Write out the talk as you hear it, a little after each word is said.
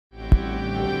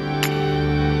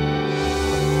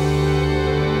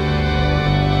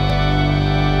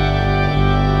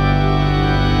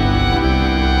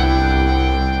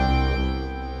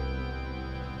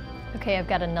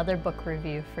got another book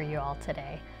review for you all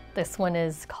today. This one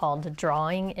is called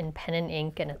Drawing in Pen and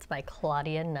Ink, and it's by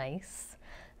Claudia Nice.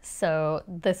 So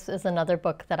this is another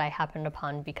book that I happened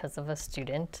upon because of a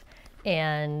student.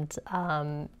 And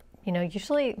you know,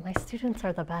 usually my students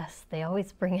are the best. They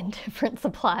always bring in different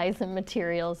supplies and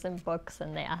materials and books,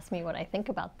 and they ask me what I think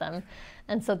about them.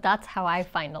 And so that's how I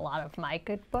find a lot of my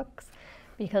good books,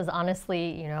 because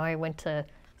honestly, you know, I went to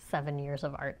 7 years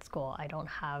of art school. I don't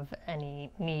have any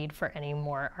need for any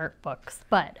more art books,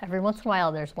 but every once in a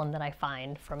while there's one that I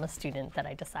find from a student that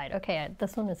I decide, okay,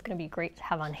 this one is going to be great to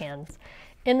have on hands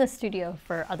in the studio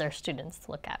for other students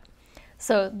to look at.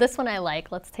 So this one I like.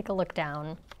 Let's take a look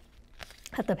down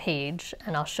at the page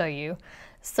and I'll show you.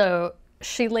 So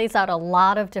she lays out a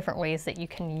lot of different ways that you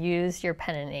can use your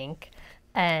pen and ink.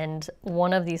 And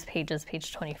one of these pages,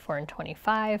 page 24 and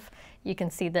 25, you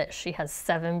can see that she has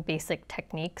 7 basic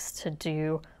techniques to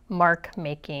do mark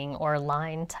making or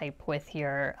line type with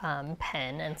your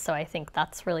pen. And so I think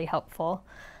that's really helpful.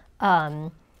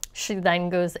 She then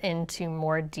goes into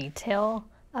more detail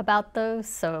about those.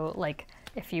 So like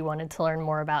if you wanted to learn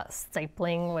more about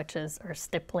stipling, or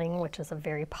stippling, which is a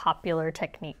very popular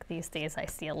technique these days. I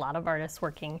see a lot of artists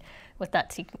working with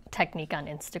that technique on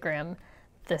Instagram.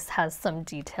 This has some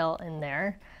detail in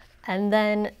there. And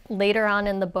then later on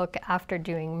in the book, after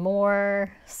doing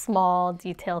more small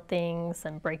detail things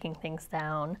and breaking things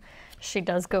down, she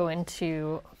does go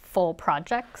into full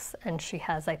projects, and she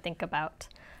has, I think, about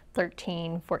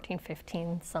 13, 14,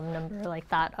 15, some number like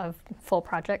that of full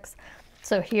projects.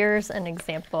 So here's an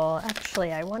example.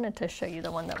 Actually, I wanted to show you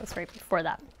the one that was right before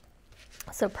that.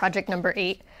 So project number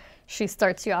 8, she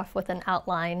starts you off with an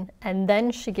outline, and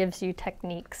then she gives you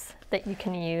techniques that you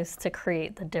can use to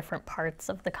create the different parts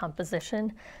of the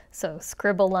composition. So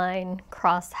scribble line,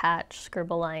 cross hatch,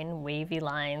 scribble line, wavy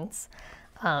lines,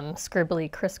 scribbly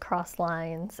crisscross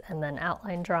lines, and then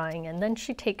outline drawing. And then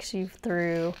she takes you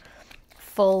through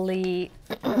fully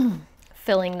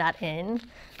filling that in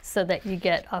so that you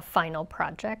get a final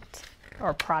project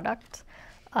or product.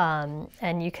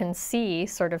 And you can see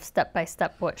sort of step by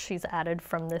step what she's added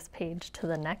from this page to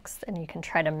the next, and you can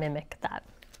try to mimic that.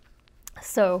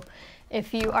 So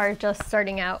if you are just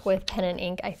starting out with pen and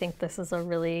ink, I think this is a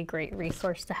really great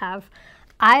resource to have.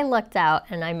 I lucked out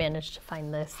and I managed to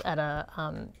find this at a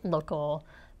local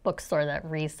bookstore that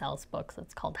resells books.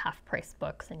 It's called Half Price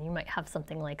Books, and you might have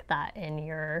something like that in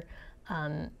your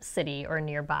city or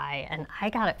nearby, and I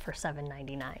got it for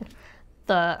 $7.99.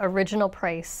 The original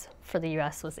price for the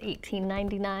US was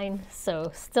 $18.99, so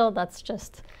still that's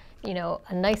just, you know,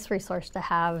 a nice resource to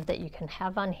have that you can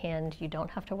have on hand. You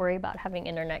don't have to worry about having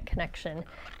internet connection,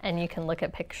 and you can look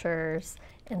at pictures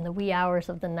in the wee hours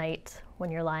of the night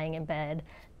when you're lying in bed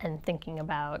and thinking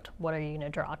about what are you going to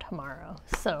draw tomorrow.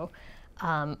 So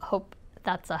hope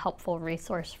that's a helpful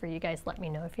resource for you guys. Let me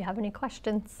know if you have any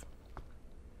questions.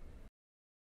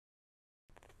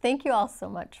 Thank you all so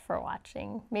much for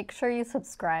watching. Make sure you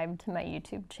subscribe to my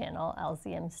YouTube channel,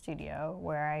 LZM Studio,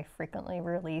 where I frequently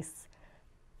release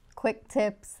quick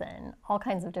tips and all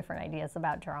kinds of different ideas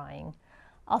about drawing.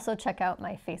 Also check out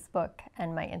my Facebook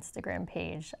and my Instagram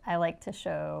page. I like to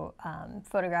show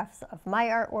photographs of my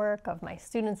artwork, of my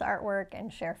students' artwork,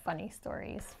 and share funny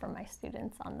stories from my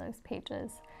students on those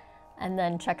pages. And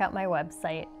then check out my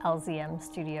website,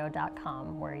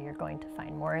 lzmstudio.com, where you're going to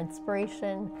find more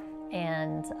inspiration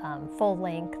and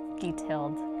full-length,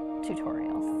 detailed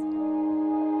tutorials.